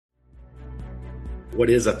what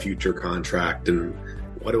is a future contract, and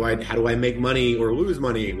how do I make money or lose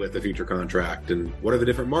money with a future contract, and what are the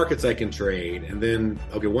different markets I can trade? And then,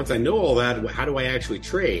 okay, once I know all that, how do I actually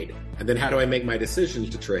trade? And then how do I make my decisions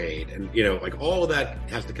to trade? And, like all of that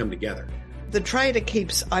has to come together. The trader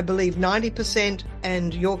keeps, I believe, 90%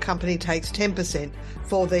 and your company takes 10%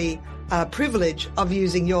 for the privilege of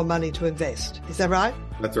using your money to invest. Is that right?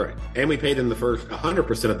 That's right. And we paid them the first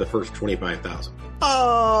 100% of the first $25,000.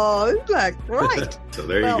 Oh, isn't that great? So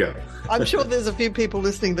there you go. I'm sure there's a few people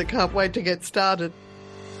listening that can't wait to get started.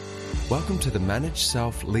 Welcome to the Manage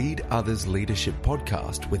Self, Lead Others Leadership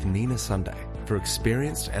Podcast with Nina Sunday for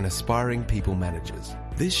experienced and aspiring people managers.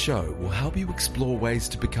 This show will help you explore ways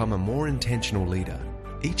to become a more intentional leader.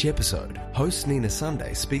 Each episode, host Nina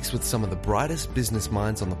Sunday speaks with some of the brightest business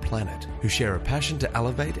minds on the planet who share a passion to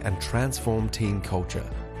elevate and transform team culture.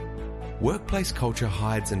 Workplace culture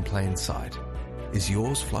hides in plain sight. Is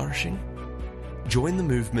yours flourishing? Join the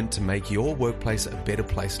movement to make your workplace a better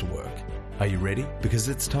place to work. Are you ready? Because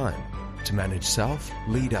it's time to manage self,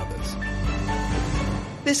 lead others.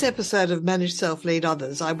 This episode of Manage Self, Lead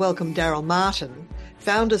Others, I welcome Darrell Martin,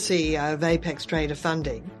 founder CEO of Apex Trader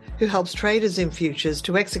Funding, who helps traders in futures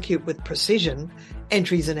to execute with precision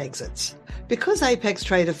entries and exits. Because Apex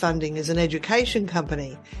Trader Funding is an education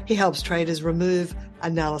company, he helps traders remove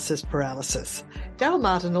analysis paralysis. Darrell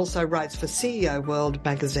Martin also writes for CEO World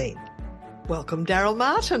magazine. Welcome, Darrell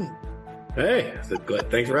Martin. Hey,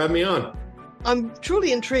 thanks for having me on. I'm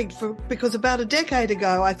truly intrigued because about a decade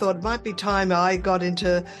ago, I thought it might be time I got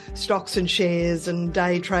into stocks and shares and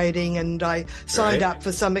day trading, and I signed up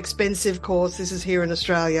for some expensive course. This is here in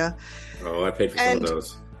Australia. Oh, I paid for some of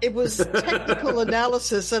those. It was technical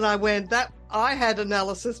analysis, and I had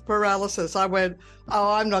analysis paralysis. I went,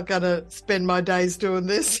 I'm not going to spend my days doing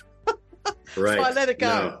this. Right. So I let it go.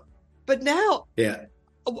 No. But now... Yeah.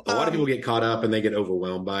 A lot of people get caught up and they get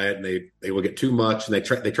overwhelmed by it, and they will get too much, and they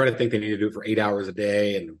try to think they need to do it for 8 hours a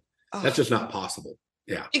day, and that's just not possible.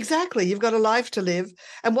 Yeah, exactly. You've got a life to live,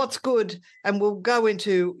 and what's good, and we'll go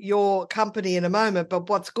into your company in a moment, but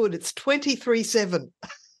what's good, it's 23/7.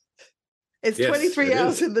 It's 23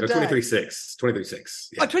 hours in the day. 23/6. 23/6.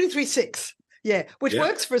 Yeah. Oh, 23/6. Yeah, which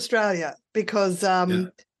works for Australia because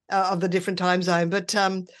of the different time zone. But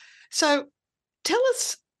so tell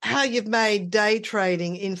us how you've made day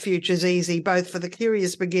trading in futures easy, both for the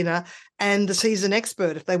curious beginner and the seasoned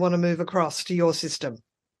expert if they want to move across to your system.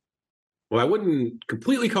 Well, I wouldn't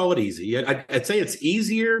completely call it easy. I'd say it's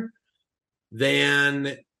easier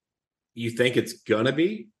than you think it's going to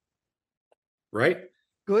be, right?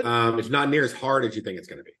 Good. It's not near as hard as you think it's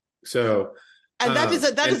going to be. So, and that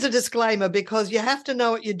is a disclaimer, because you have to know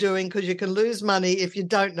what you're doing, because you can lose money if you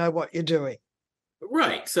don't know what you're doing.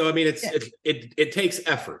 Right. So, I mean, it takes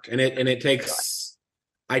effort, and it takes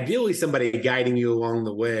ideally somebody guiding you along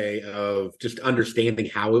the way of just understanding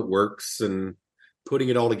how it works and putting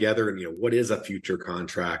it all together. And, what is a future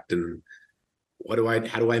contract, and how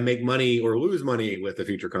do I make money or lose money with a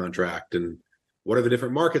future contract, and what are the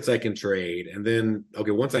different markets I can trade? And then,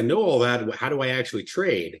 okay, once I know all that, how do I actually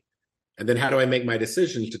trade? And then how do I make my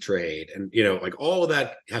decisions to trade? And, like all of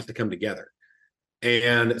that has to come together.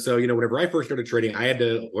 And so, whenever I first started trading, I had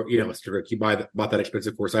to, bought that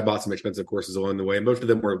expensive course. I bought some expensive courses along the way. Most of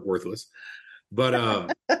them were worthless, but,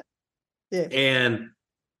 and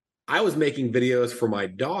I was making videos for my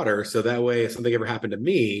daughter. So that way, if something ever happened to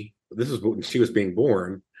me, this was when she was being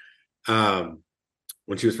born,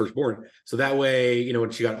 when she was first born. So that way,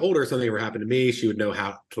 when she got older, something ever happened to me, she would know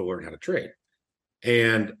how to learn how to trade.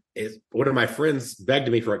 And one of my friends begged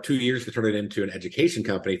me for 2 years to turn it into an education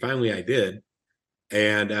company. Finally, I did.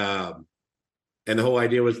 And the whole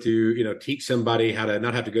idea was to, teach somebody how to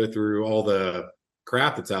not have to go through all the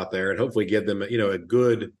crap that's out there, and hopefully give them, a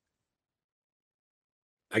good,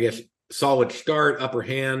 I guess, solid start, upper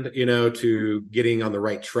hand, to getting on the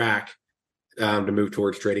right track to move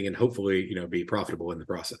towards trading, and hopefully, be profitable in the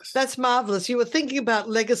process. That's marvelous. You were thinking about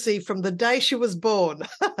legacy from the day she was born.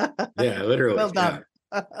 Yeah, literally. Well done.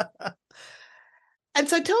 Yeah. And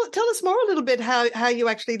so tell us more a little bit how you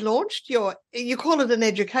actually launched you call it an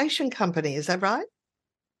education company, is that right?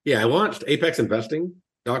 Yeah, I launched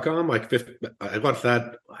apexinvesting.com. I launched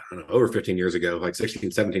that, I don't know, over 15 years ago, like 16,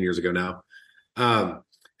 17 years ago now.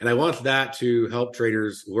 And I launched that to help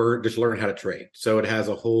traders learn how to trade. So it has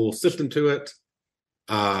a whole system to it.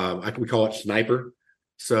 We call it Sniper.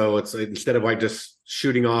 So it's instead of like just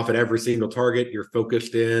shooting off at every single target, you're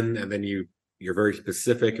focused in, and then you're very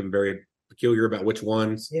specific and very peculiar about which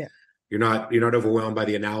ones. Yeah. You're not overwhelmed by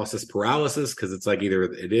the analysis paralysis, because it's like either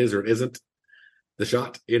it is or it isn't the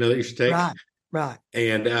shot, that you should take. Right.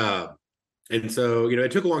 And And so,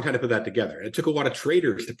 it took a long time to put that together. It took a lot of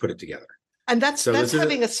traders to put it together. And that's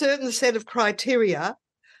having a certain set of criteria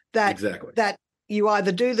that exactly that you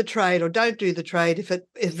either do the trade or don't do the trade if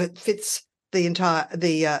it fits the entire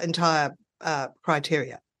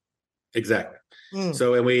criteria. Exactly.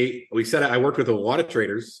 So, and we said, I worked with a lot of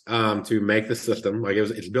traders to make the system. Like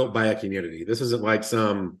it's built by a community. This isn't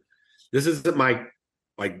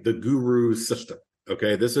the guru system.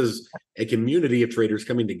 Okay. This is a community of traders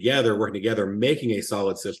coming together, working together, making a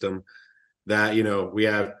solid system that,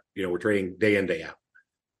 we're trading day in, day out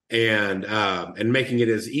and making it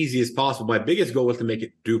as easy as possible. My biggest goal was to make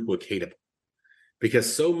it duplicatable,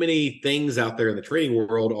 because so many things out there in the trading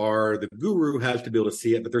world are the guru has to be able to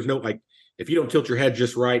see it, but there's no, if you don't tilt your head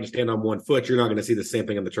just right and stand on one foot, you're not going to see the same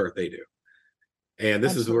thing on the chart they do. And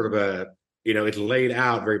this Absolutely. is sort of it's laid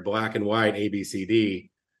out very black and white, ABCD,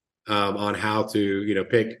 on how to,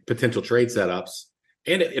 pick potential trade setups.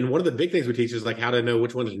 And one of the big things we teach is how to know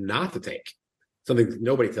which ones not to take, something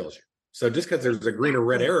nobody tells you. So just because there's a green or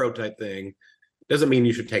red arrow type thing doesn't mean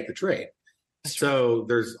you should take the trade. So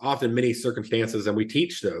there's often many circumstances, and we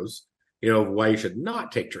teach those, why you should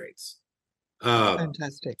not take trades.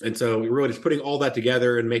 Fantastic. And so we're really just putting all that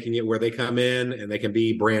together and making it where they come in and they can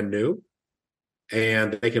be brand new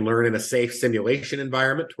and they can learn in a safe simulation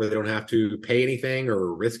environment where they don't have to pay anything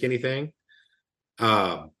or risk anything.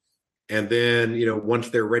 And then, once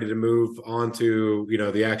they're ready to move on to,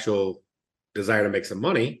 the actual desire to make some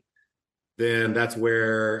money, then that's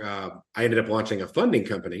where I ended up launching a funding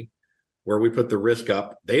company where we put the risk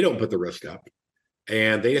up. They don't put the risk up,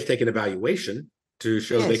 and they just take an evaluation to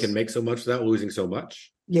show they can make so much without losing so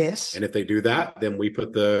much. Yes. And if they do that, then we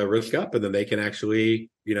put the risk up, and then they can actually,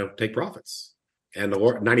 take profits, and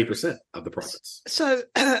 90% of the profits. So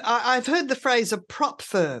I've heard the phrase a prop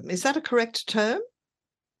firm. Is that a correct term?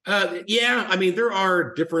 Yeah. I mean, there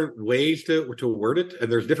are different ways to word it,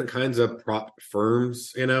 and there's different kinds of prop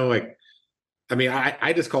firms,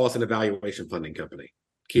 I just call us an evaluation funding company.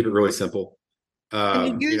 Keep it really simple.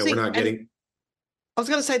 We're not getting. I was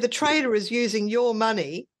going to say the trader is using your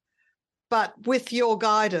money, but with your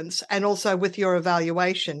guidance and also with your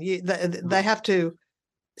evaluation, they have to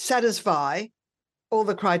satisfy all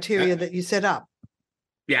the criteria that you set up.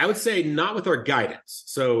 Yeah, I would say not with our guidance.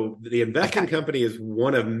 So the investing company is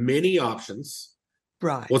one of many options.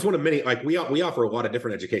 Right. Well, it's one of many. We offer a lot of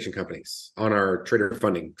different education companies on our trader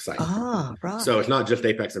funding site. Ah, right. So it's not just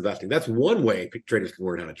Apex Investing. That's one way traders can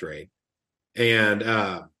learn how to trade. And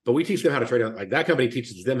but we teach them how to trade. That company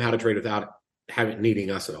teaches them how to trade without needing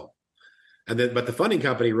us at all. And then, but the funding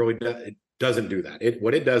company really doesn't do that.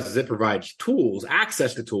 What it does is it provides tools,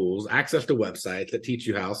 access to websites that teach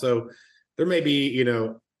you how. So there may be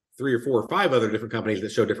 3 or 4 or 5 other different companies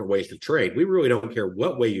that show different ways to trade. We really don't care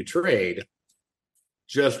what way you trade,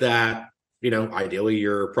 just that ideally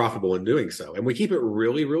you're profitable in doing so. And we keep it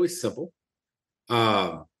really, really simple.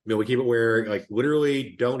 We keep it where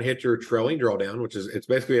literally don't hit your trailing drawdown, which is it's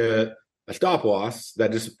basically a stop loss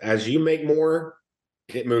that just as you make more,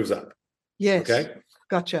 it moves up. Yes. Okay.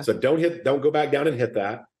 Gotcha. So don't go back down and hit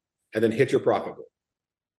that, and then hit your profit goal.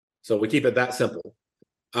 So we keep it that simple.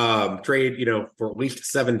 Trade, for at least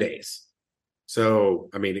 7 days. So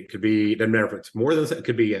it could be, doesn't matter if it's more than it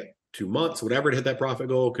could be at 2 months, whatever to hit that profit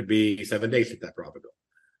goal. It could be 7 days to hit that profit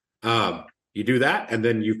goal. You do that, and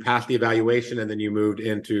then you pass the evaluation, and then you moved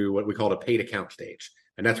into what we call a paid account stage,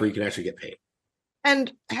 and that's where you can actually get paid.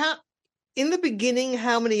 And in the beginning,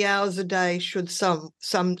 how many hours a day should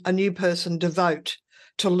a new person devote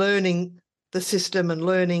to learning the system and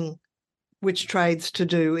learning which trades to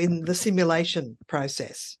do in the simulation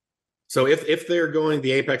process? So if they're going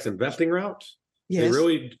the Apex Investing route, yes, they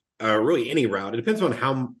really any route. It depends on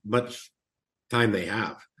how much time they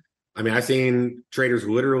have. I've seen traders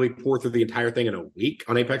literally pour through the entire thing in a week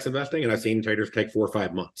on Apex Investing, and I've seen traders take 4 or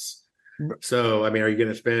 5 months. So, are you going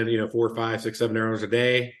to spend, 4, 5, 6, 7 hours a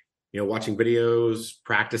day, watching videos,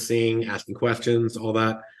 practicing, asking questions, all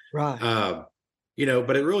that? Right.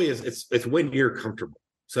 But it really is, it's when you're comfortable.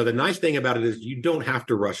 So the nice thing about it is you don't have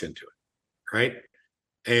to rush into it. Right.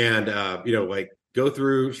 And, go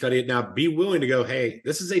through, study it. Now, be willing to go, hey,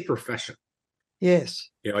 this is a profession. Yes.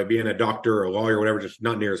 Being a doctor or a lawyer or whatever, just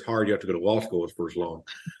not near as hard. You have to go to law school for as long.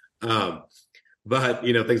 But,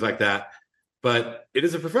 things like that. But it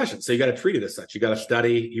is a profession. So you got to treat it as such. You got to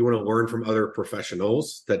study. You want to learn from other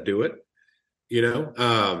professionals that do it,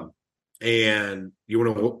 and you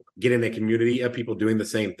want to get in a community of people doing the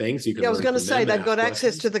same thing. So you can. I was going to say they've got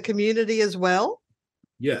access to the community as well.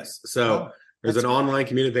 Yes. So there's an online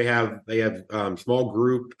community. They have small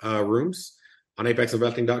group rooms on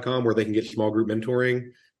apexinvesting.com where they can get small group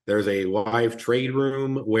mentoring. There's a live trade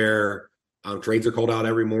room where Trades are called out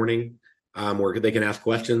every morning, where they can ask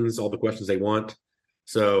questions, all the questions they want.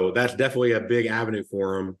 So that's definitely a big avenue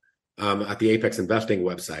for them at the Apex Investing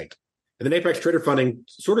website. And then Apex Trader Funding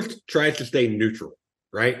sort of tries to stay neutral,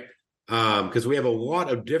 right? Because we have a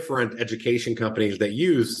lot of different education companies that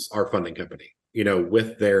use our funding company,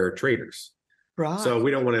 with their traders. Right. So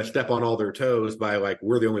we don't want to step on all their toes by like,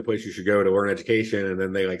 we're the only place you should go to learn education. And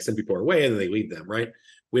then they like send people our way and then they leave them, right?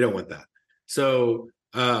 We don't want that. So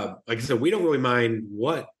like I said, we don't really mind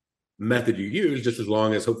what method you use, just as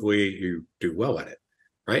long as hopefully you do well at it,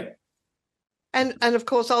 right? And of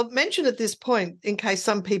course, I'll mention at this point, in case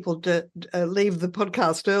some people leave the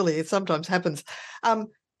podcast early, it sometimes happens.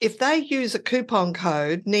 If they use a coupon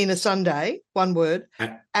code, Nina Sunday, one word,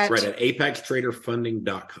 at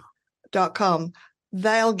apextraderfunding.com,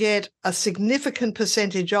 they'll get a significant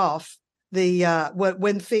percentage off the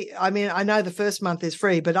when fee. I mean, I know the first month is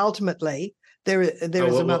free, but ultimately there is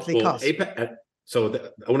a monthly cost. I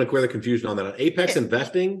want to clear the confusion on that. On Apex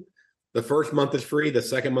Investing, the first month is free, the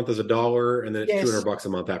second month is $1, and then it's $200 a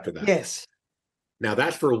month after that. Yes. Now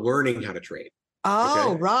that's for learning how to trade.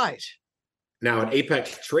 Oh, okay? Right. Now at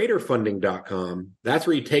apextraderfunding.com, that's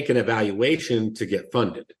where you take an evaluation to get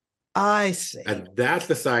funded. I see. And that's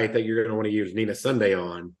the site that you're going to want to use Nina Sunday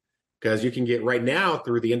on, because you can get right now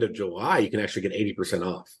through the end of July, you can actually get 80%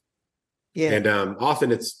 off. Yeah. And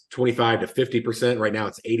often it's 25 to 50%. Right now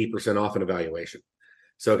it's 80% off an evaluation.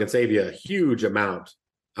 So it can save you a huge amount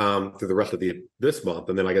through the rest of this month.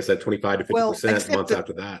 And then, like I said, 25 to 50% months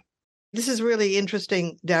after that. This is really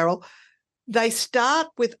interesting, Darrell. They start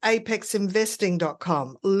with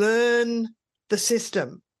apexinvesting.com, learn the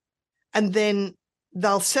system, and then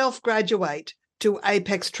they'll self-graduate to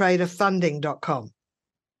apextraderfunding.com.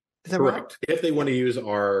 Is that correct? Right? If they want to use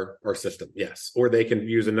our system, yes. Or they can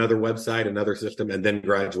use another website, another system, and then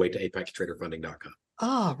graduate to apextraderfunding.com.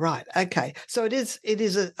 Oh, right. Okay. So it is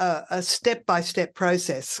a step-by-step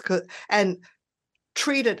process, and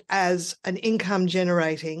treat it as an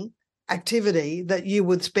income-generating activity that you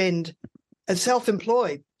would spend as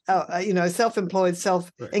self-employed,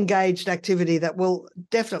 self-engaged activity that will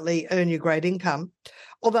definitely earn you great income.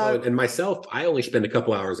 Although, and myself, I only spend a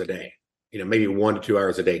couple hours a day, maybe 1 to 2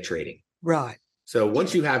 hours a day trading. Right. So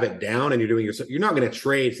once you have it down and you're doing you're not going to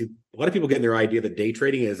trade. See, a lot of people get their idea that day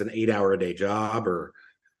trading is an 8-hour a day job or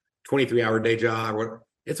 23-hour day job.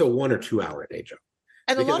 It's a 1 or 2 hour a day job.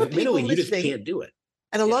 And a lot of people you just can't do it.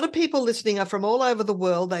 And a lot of people listening are from all over the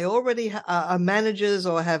world. They already are managers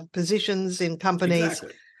or have positions in companies,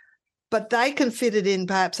 exactly. But they can fit it in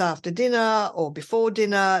perhaps after dinner or before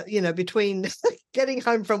dinner, between getting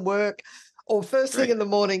home from work or first thing in the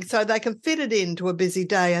morning. So they can fit it into a busy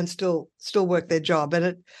day and still work their job. And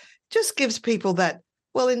it just gives people that,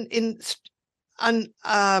 well, in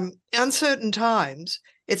uncertain times,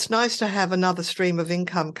 it's nice to have another stream of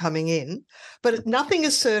income coming in, but nothing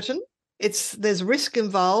is certain. There's risk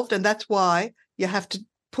involved, and that's why you have to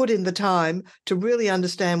put in the time to really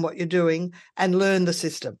understand what you're doing and learn the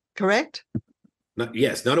system, correct?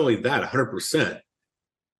 Yes, not only that, 100%.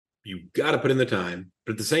 You've got to put in the time,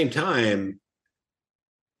 but at the same time,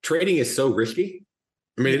 trading is so risky.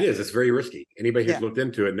 I mean, it is. It's very risky. Anybody who's looked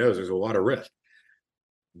into it knows there's a lot of risk.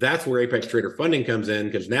 That's where Apex Trader Funding comes in,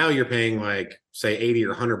 because now you're paying like, say,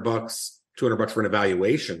 $80 or $100, $200 for an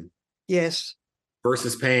evaluation. Yes.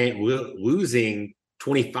 Versus losing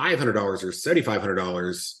 $2,500 or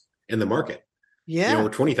 $7,500 in the market, or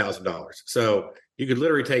 $20,000. So you could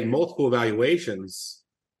literally take multiple evaluations,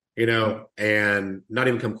 and not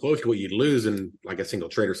even come close to what you'd lose in like a single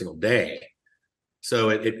trade or single day. So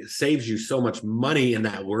it saves you so much money in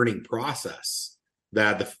that learning process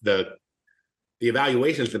that the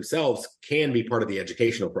evaluations themselves can be part of the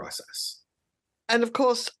educational process. And of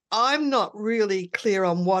course, I'm not really clear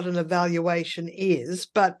on what an evaluation is,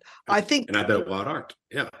 but I think, and I bet a lot aren't.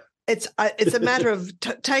 Yeah, it's a matter of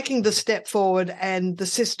taking the step forward, and the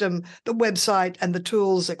system, the website, and the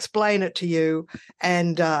tools explain it to you,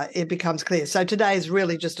 and it becomes clear. So today is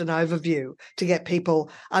really just an overview to get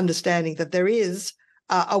people understanding that there is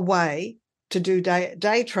a way to do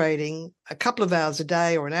day trading, a couple of hours a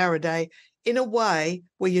day or an hour a day, in a way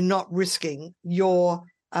where you're not risking your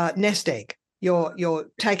nest egg. You're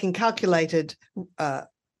taking calculated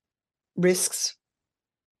risks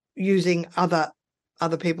using other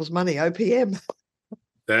people's money, OPM.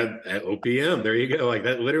 That OPM, there you go. Like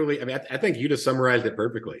that, literally. I mean, I think you just summarized it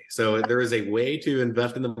perfectly. So there is a way to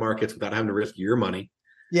invest in the markets without having to risk your money.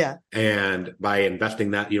 Yeah. And by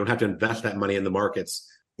investing that, you don't have to invest that money in the markets,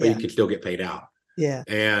 but you can still get paid out. Yeah.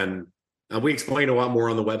 And we explain a lot more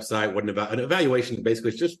on the website. What an evaluation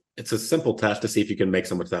basically is, it's a simple test to see if you can make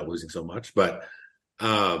so much without losing so much. But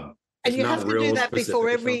And It's you not have to real do that before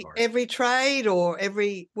specific. It's not hard. every trade or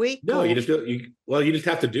every week? No, or? you just do it. You just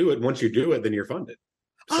have to do it. Once you do it, then you're funded.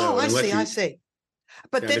 Oh, I see. I see.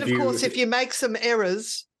 But then, of course, if you make some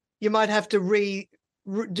errors, you might have to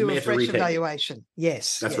do a fresh evaluation.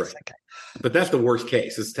 Yes, that's right. Okay. But that's the worst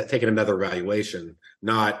case, is taking another evaluation,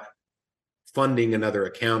 not funding another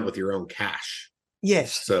account with your own cash.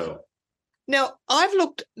 Yes. So now I've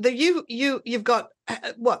looked. You've got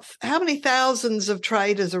what? How many thousands of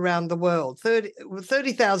traders around the world?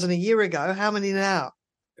 30,000 a year ago. How many now?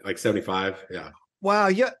 Like 75. Yeah. Wow.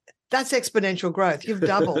 That's exponential growth. You've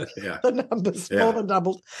doubled the numbers, more than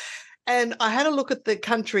doubled. And I had a look at the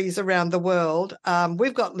countries around the world.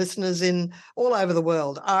 We've got listeners in all over the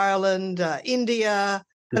world: Ireland, India,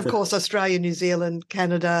 of course, Australia, New Zealand,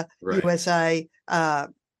 Canada, right. USA,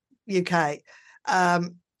 UK.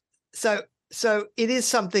 So it is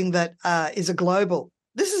something that is a global.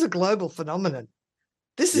 This is a global phenomenon.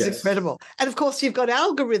 This is incredible. And of course, you've got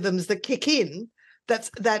algorithms that kick in that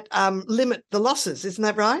limit the losses. Isn't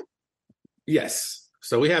that right? Yes.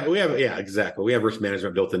 So we have, yeah, exactly. We have risk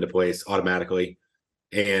management built into place automatically,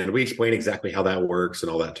 and we explain exactly how that works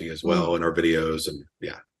and all that to you as well in our videos. And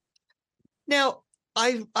Now,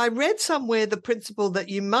 I read somewhere the principle that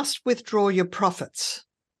you must withdraw your profits.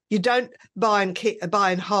 You don't buy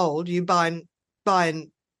and hold. You buy and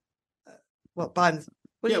yeah.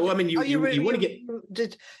 Well, I mean, you want to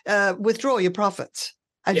get withdraw your profits.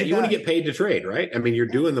 You want to get paid to trade, right? I mean, you're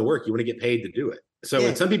doing the work. You want to get paid to do it.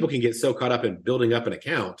 So some people can get so caught up in building up an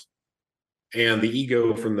account and the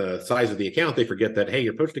ego from the size of the account, they forget that, hey,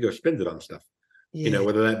 you're supposed to go spend it on stuff,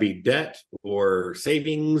 whether that be debt or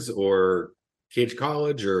savings or kids'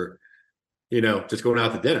 college or, just going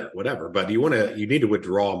out to dinner, whatever. But you need to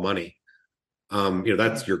withdraw money.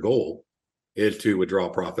 That's your goal, is to withdraw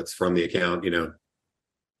profits from the account,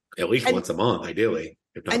 at least once a month, ideally.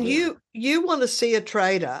 And more. You want to see a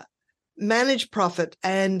trader manage profit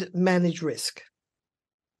and manage risk.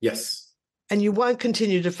 Yes. And you won't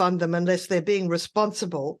continue to fund them unless they're being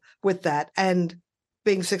responsible with that and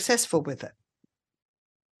being successful with it.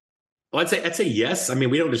 Well, I'd say yes. I mean,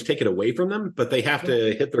 we don't just take it away from them, but they have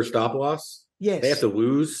to hit their stop loss. Yes. They have to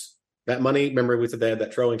lose that money. Remember, we said they had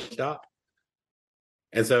that trailing stop.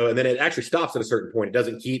 And then it actually stops at a certain point. It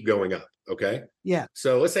doesn't keep going up. Okay. Yeah.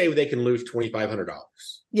 So let's say they can lose $2,500.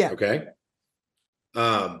 Yeah. Okay.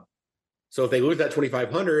 So if they lose that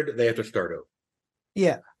 $2,500, they have to start over.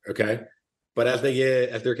 Yeah. Okay. But as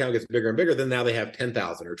their account gets bigger and bigger, then now they have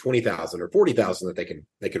 10,000 or 20,000 or 40,000 that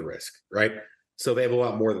they can risk. Right. So they have a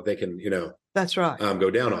lot more that they can, that's right. Go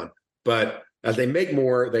down on. But as they make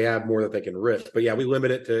more, they have more that they can risk. But yeah, we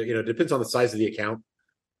limit it to, it depends on the size of the account.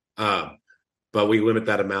 But we limit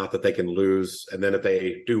that amount that they can lose. And then if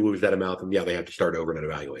they do lose that amount, then they have to start over in an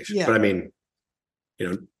evaluation. Yeah. But I mean,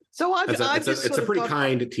 so it's a pretty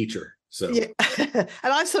kind teacher. So and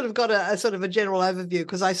I've sort of got a sort of a general overview,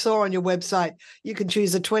 because I saw on your website you can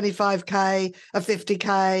choose a 25K, a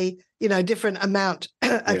 50K, different amount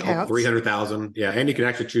accounts. 300,000. Yeah. And you can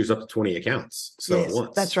actually choose up to 20 accounts. So yes, at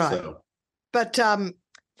once. That's right. So. But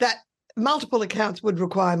that multiple accounts would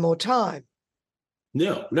require more time.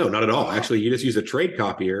 No, not at all. Actually, you just use a trade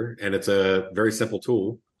copier, and it's a very simple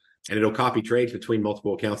tool, and it'll copy trades between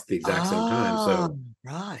multiple accounts at the exact same time. So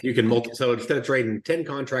right. You can So instead of trading 10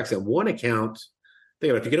 contracts at one account,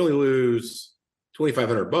 think about it, if you can only lose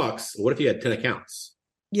 $2,500, what if you had 10 accounts?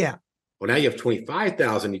 Yeah. Well, now you have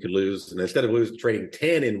 25,000 you could lose, and instead of trading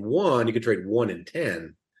 10 in one, you could trade 1 in 10,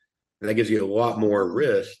 and that gives you a lot more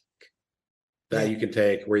risk that you can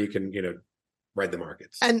take, where you can ride the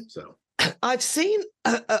markets. And so I've seen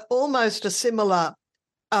almost a similar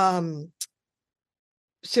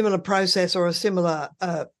process, or a similar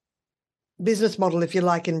business model, if you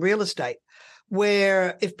like, in real estate,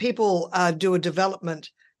 where if people do a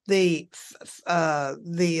development, the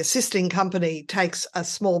assisting company takes a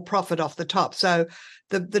small profit off the top. So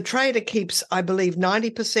the trader keeps, I believe,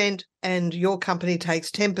 90%, and your company takes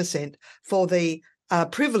 10% for the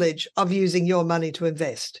privilege of using your money to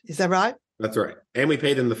invest. Is that right? That's right. And we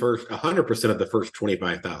paid them the first 100% of the first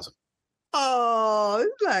 25,000. Oh,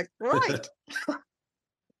 isn't that right?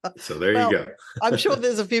 So there you go. I'm sure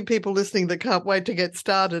there's a few people listening that can't wait to get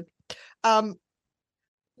started.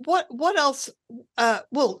 What else?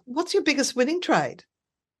 What's your biggest winning trade?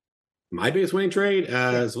 My biggest winning trade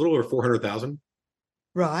is a little over 400,000.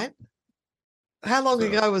 Right. How long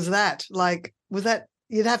ago was that? Like, was that,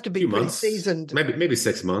 you'd have to be pretty seasoned. Maybe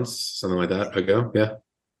 6 months, something like that ago. Yeah.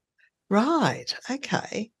 Right.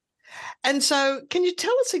 Okay. And so can you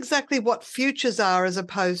tell us exactly what futures are as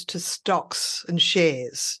opposed to stocks and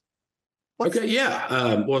shares? Okay,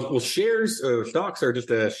 yeah. Well, shares, stocks are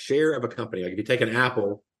just a share of a company. Like if you take an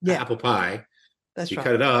apple pie, That's you right.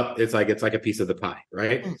 cut it up, it's like a piece of the pie,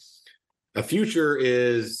 right? A future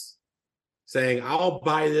is saying I'll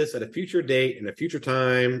buy this at a future date and a future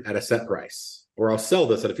time at a set price, or I'll sell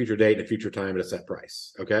this at a future date and a future time at a set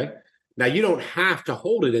price. Okay. Now you don't have to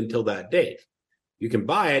hold it until that date. You can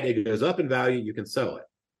buy it, it goes up in value, you can sell it.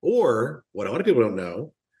 Or what a lot of people don't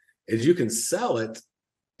know is you can sell it,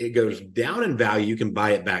 it goes down in value, you can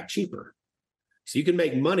buy it back cheaper. So you can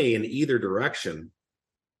make money in either direction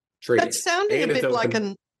trading. That's sounding a bit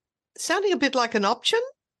like an option.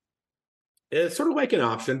 It's sort of like an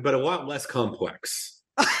option, but a lot less complex.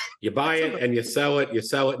 You buy it and you sell it,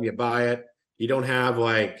 and you buy it. You don't have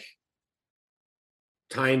like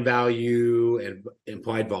time value and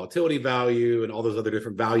implied volatility value and all those other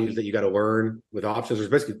different values that you got to learn with options.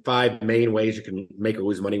 There's basically 5 main ways you can make or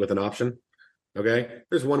lose money with an option. Okay.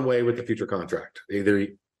 There's one way with the future contract.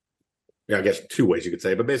 I guess 2 ways you could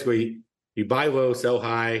say, but basically you buy low, sell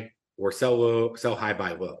high, or sell low, sell high,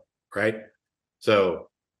 buy low. Right. So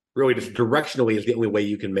really just directionally is the only way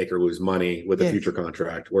you can make or lose money with a future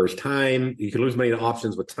contract. Whereas time, you can lose money in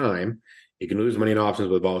options with time. You can lose money in options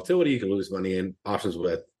with volatility. You can lose money in options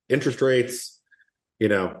with interest rates,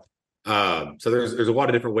 So there's a lot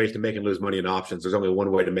of different ways to make and lose money in options. There's only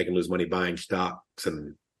one way to make and lose money buying stocks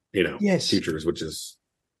and, futures, which is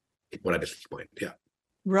what I just explained. Yeah.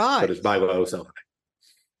 Right. But it's buy low, sell high.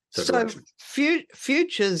 So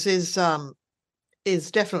futures is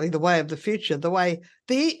definitely the way of the future,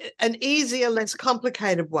 an easier, less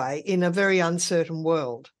complicated way in a very uncertain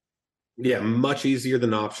world. Yeah, much easier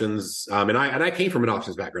than options. And I came from an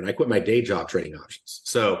options background. I quit my day job trading options.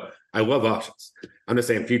 So I love options. I'm just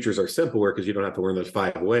saying futures are simpler because you don't have to learn those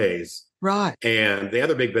 5 ways. Right. And the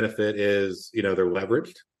other big benefit is, they're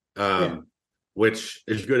leveraged, which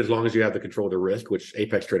is good as long as you have the control of the risk, which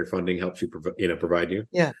Apex Trader Funding helps you provide you.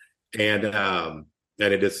 Yeah. And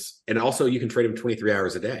also you can trade them 23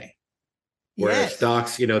 hours a day. Whereas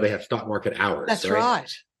stocks, they have stock market hours. That's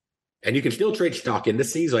right. And you can still trade stock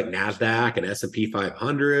indices like NASDAQ and S&P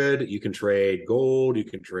 500. You can trade gold. You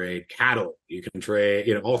can trade cattle. You can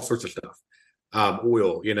trade, all sorts of stuff.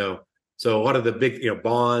 Oil, So a lot of the big,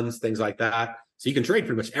 bonds, things like that. So you can trade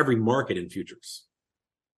pretty much every market in futures.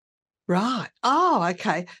 Right. Oh,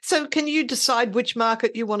 okay. So can you decide which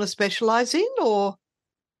market you want to specialize in or?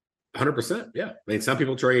 100%. Yeah. I mean, some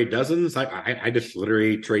people trade dozens. I just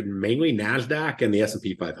literally trade mainly NASDAQ and the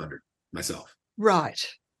S&P 500 myself. Right.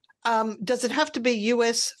 Does it have to be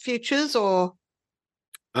US futures or?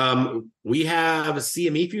 We have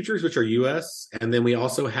CME futures, which are US, and then we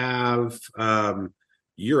also have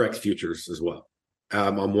Eurex futures as well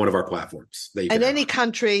on one of our platforms. And any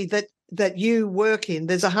country that you work in,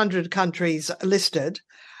 there's 100 countries listed.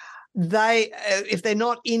 If they're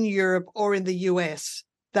not in Europe or in the US,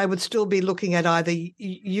 they would still be looking at either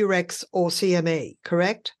Eurex or CME,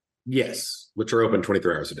 correct? Yes, which are open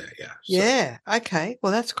 23 hours a day. Yeah. Yeah. Okay.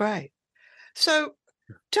 Well, that's great. So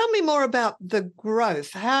tell me more about the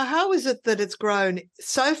growth. How is it that it's grown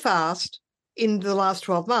so fast in the last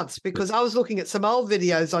 12 months? Because I was looking at some old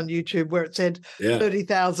videos on YouTube where it said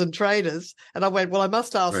 30,000 traders. And I went, well, I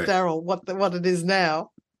must ask Darrell what it is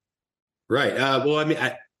now. Right. Well, I mean,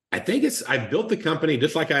 I think I built the company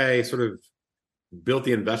just like I sort of built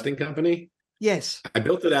the investing company. Yes. I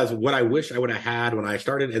built it as what I wish I would have had when I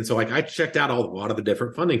started. And so I checked out a lot of the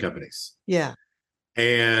different funding companies. Yeah.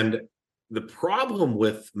 And the problem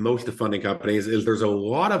with most of funding companies is there's a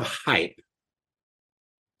lot of hype,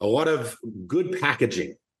 a lot of good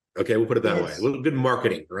packaging. Okay, we'll put it that way. A little good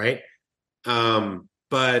marketing, right?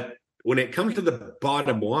 But when it comes to the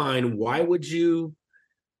bottom line, why would you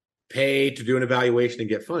pay to do an evaluation and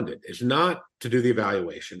get funded? It's not to do the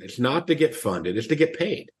evaluation. It's not to get funded. It's to get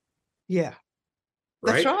paid. Yeah.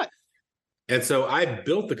 Right? That's right. And so I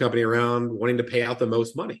built the company around wanting to pay out the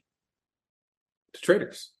most money to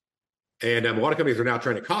traders. And a lot of companies are now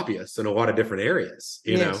trying to copy us in a lot of different areas,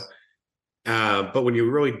 you know. But when you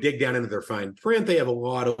really dig down into their fine print, they have a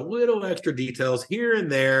lot of little extra details here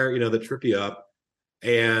and there, that trip you up.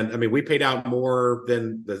 And I mean, we paid out more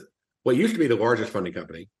than what used to be the largest funding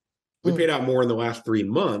company. We paid out more in the last 3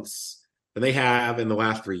 months than they have in the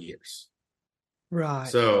last 3 years. Right.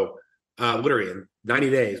 So literally in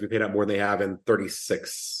 90 days, we paid out more than they have in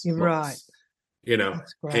 36 months.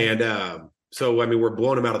 And so, I mean, we're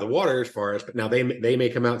blowing them out of the water as far as, but now they may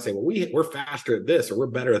come out and say, well, we're faster at this, or we're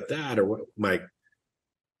better at that, or what? Like,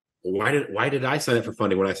 why did I sign up for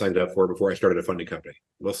funding when I signed up for it before I started a funding company?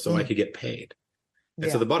 Well, so I could get paid.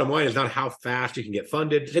 And so the bottom line is not how fast you can get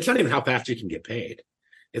funded. It's not even how fast you can get paid.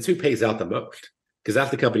 It's who pays out the most. because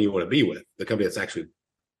that's the company you want to be with, the company that's actually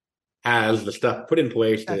has the stuff put in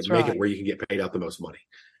place to make it where you can get paid out the most money.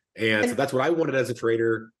 And so that's what I wanted as a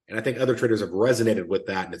trader. And I think other traders have resonated with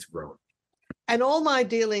that, and it's grown. And all my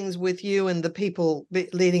dealings with you and the people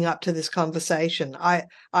leading up to this conversation,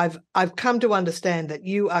 I've come to understand that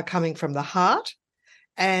you are coming from the heart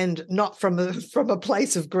and not from a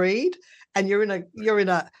place of greed. And you're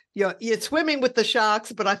swimming with the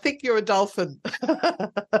sharks, but I think you're a dolphin.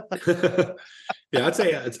 Yeah, I'd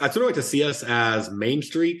say I'd sort of like to see us as Main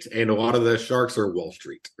Street, and a lot of the sharks are Wall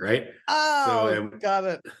Street, right? Oh, got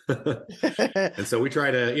it. And so we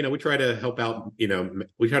try to help out,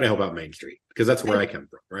 we try to help out Main Street, because that's where I come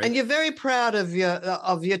from, right? And you're very proud of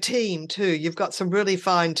your team too. You've got some really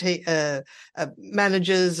fine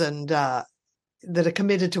managers and that are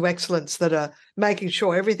committed to excellence, that are making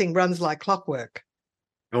sure everything runs like clockwork.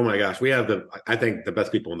 Oh my gosh, we have I think the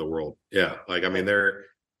best people in the world. Yeah, like I mean, they're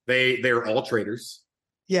all traders.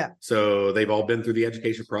 Yeah. So they've all been through the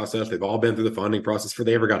education process. They've all been through the funding process before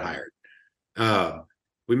they ever got hired.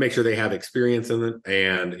 We make sure they have experience in it,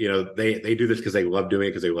 and they do this because they love doing it,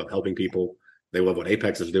 because they love helping people. They love what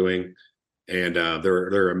Apex is doing, and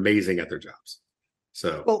they're amazing at their jobs.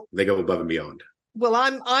 So they go above and beyond. Well,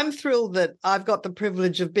 I'm thrilled that I've got the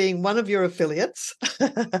privilege of being one of your affiliates.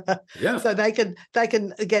 Yeah. So they can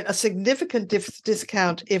get a significant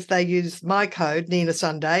discount if they use my code, Nina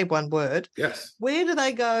Sunday, one word. Yes. Where do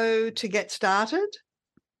they go to get started?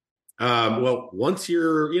 Well, once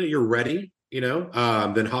you're ready,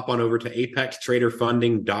 then hop on over to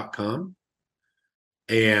apextraderfunding.com,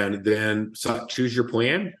 and then choose your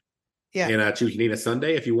plan. Yeah. And choose Nina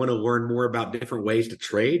Sunday. If you want to learn more about different ways to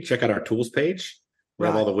trade, check out our tools page. We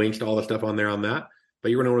have all the links to all the stuff on there on that. But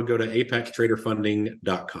you're going to want to go to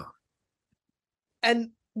apextraderfunding.com. And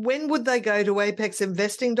when would they go to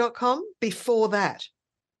apexinvesting.com before that?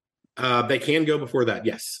 They can go before that,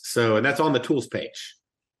 yes. So, and that's on the tools page.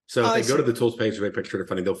 So if they go to the tools page of Apex Trader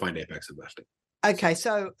Funding, they'll find Apex Investing. Okay,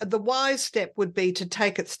 so the wise step would be to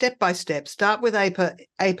take it step by step. Start with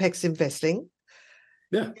Apex Investing.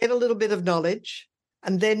 Yeah. Get a little bit of knowledge,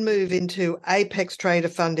 and then move into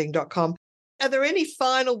apextraderfunding.com. Are there any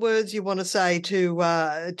final words you want to say to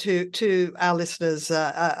our listeners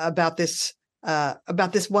about this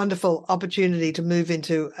wonderful opportunity to move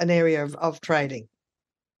into an area of trading?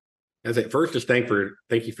 As at first, just thank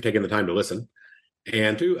you for taking the time to listen.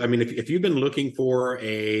 And two, I mean, if you've been looking for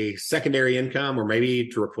a secondary income, or maybe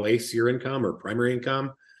to replace your income or primary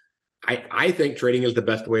income, I think trading is the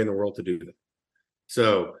best way in the world to do that.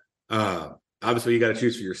 So obviously you got to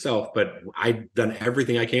choose for yourself, but I've done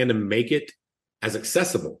everything I can to make it as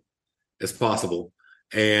accessible as possible.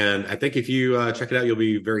 And I think if you check it out, you'll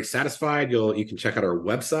be very satisfied. You can check out our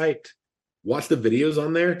website, watch the videos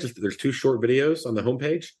on there. There's 2 short videos on the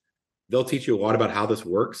homepage. They'll teach you a lot about how this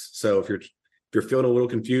works. So if you're feeling a little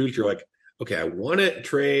confused, you're like, okay, I want to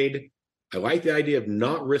trade. I like the idea of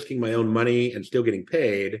not risking my own money and still getting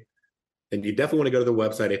paid. And you definitely want to go to the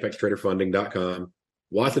website, apextraderfunding.com.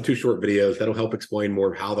 Watch the 2 short videos. That'll help explain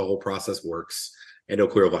more of how the whole process works, and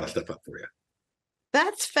it'll clear a lot of stuff up for you.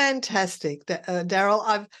 That's fantastic,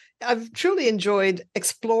 Darrell. I've truly enjoyed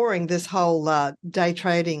exploring this whole day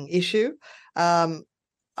trading issue. I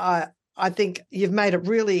think you've made it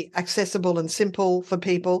really accessible and simple for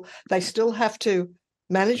people. They still have to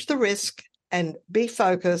manage the risk and be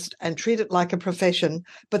focused and treat it like a profession,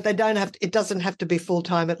 but it doesn't have to be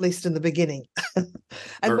full-time, at least in the beginning.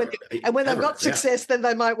 when they've got success, then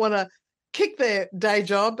they might want to kick their day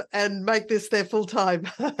job and make this their full-time.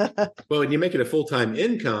 Well, when you make it a full-time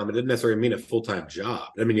income, it doesn't necessarily mean a full-time job.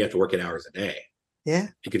 I mean, you have to work 8 hours a day. Yeah.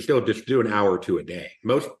 You can still just do an hour or 2 a day.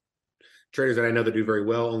 Most traders that I know that do very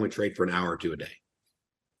well only trade for an hour or 2 a day.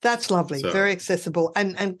 That's lovely. So, very accessible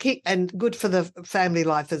and good for the family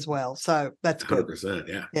life as well. So that's good. 100%.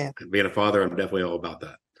 Yeah. Yeah. And being a father, I'm definitely all about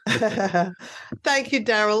that. Thank you,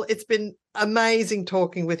 Darrell. It's been amazing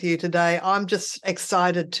talking with you today. I'm just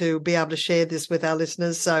excited to be able to share this with our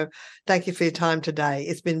listeners. So thank you for your time today.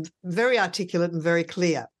 It's been very articulate and very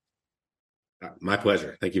clear. My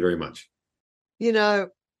pleasure. Thank you very much. I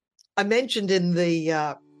mentioned in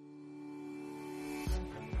the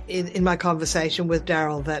in my conversation with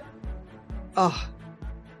Darrell that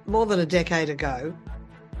more than a decade ago,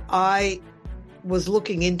 I was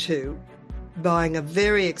looking into buying a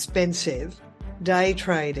very expensive day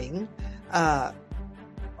trading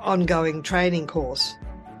ongoing training course.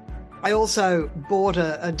 I also bought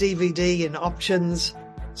a DVD in options.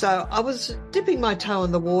 So I was dipping my toe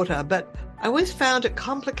in the water, but I always found it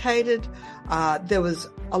complicated. There was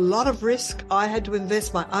a lot of risk. I had to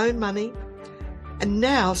invest my own money. And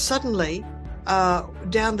now suddenly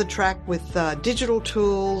down the track with digital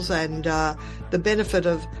tools and the benefit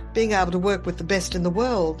of being able to work with the best in the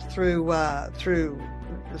world through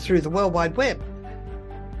the World Wide Web.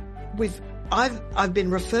 I've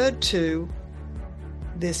been referred to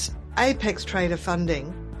this Apex Trader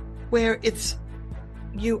funding, where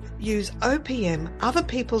you use OPM, other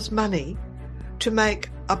people's money, to make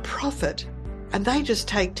a profit, and they just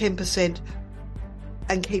take 10%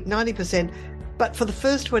 and keep 90%. But for the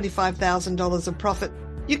first $25,000 of profit,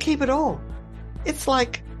 you keep it all.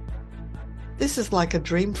 This is like a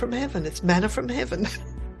dream from heaven. It's manna from heaven.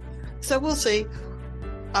 So we'll see.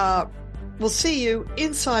 We'll see you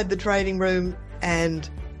inside the trading room, and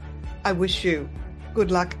I wish you good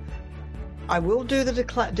luck. I will do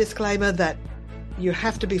the disclaimer that you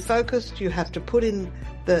have to be focused. You have to put in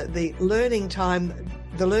the learning time,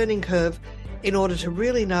 the learning curve, in order to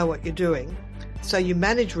really know what you're doing. So you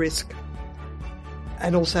manage risk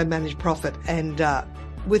and also manage profit, and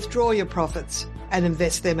withdraw your profits and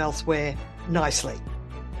invest them elsewhere nicely.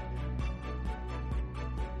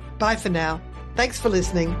 Bye for now. Thanks for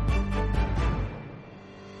listening.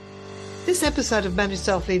 This episode of Manage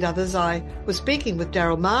Self Lead Others, I was speaking with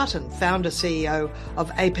Darrell Martin, founder CEO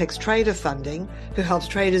of Apex Trader Funding, who helps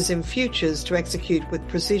traders in futures to execute with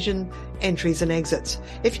precision entries and exits.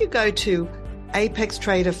 If you go to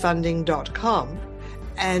apextraderfunding.com,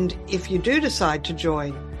 and if you do decide to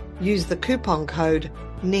join, use the coupon code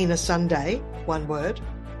Nina Sunday, one word,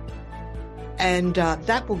 and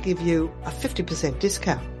that will give you a 50%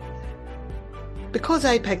 discount. Because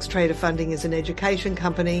Apex Trader Funding is an education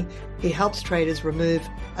company, he helps traders remove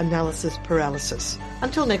analysis paralysis.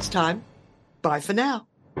 Until next time, bye for now.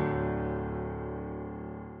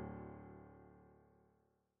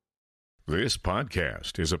 This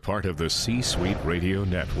podcast is a part of the C-Suite Radio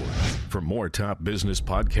Network. For more top business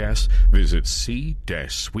podcasts, visit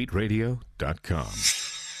c-suiteradio.com.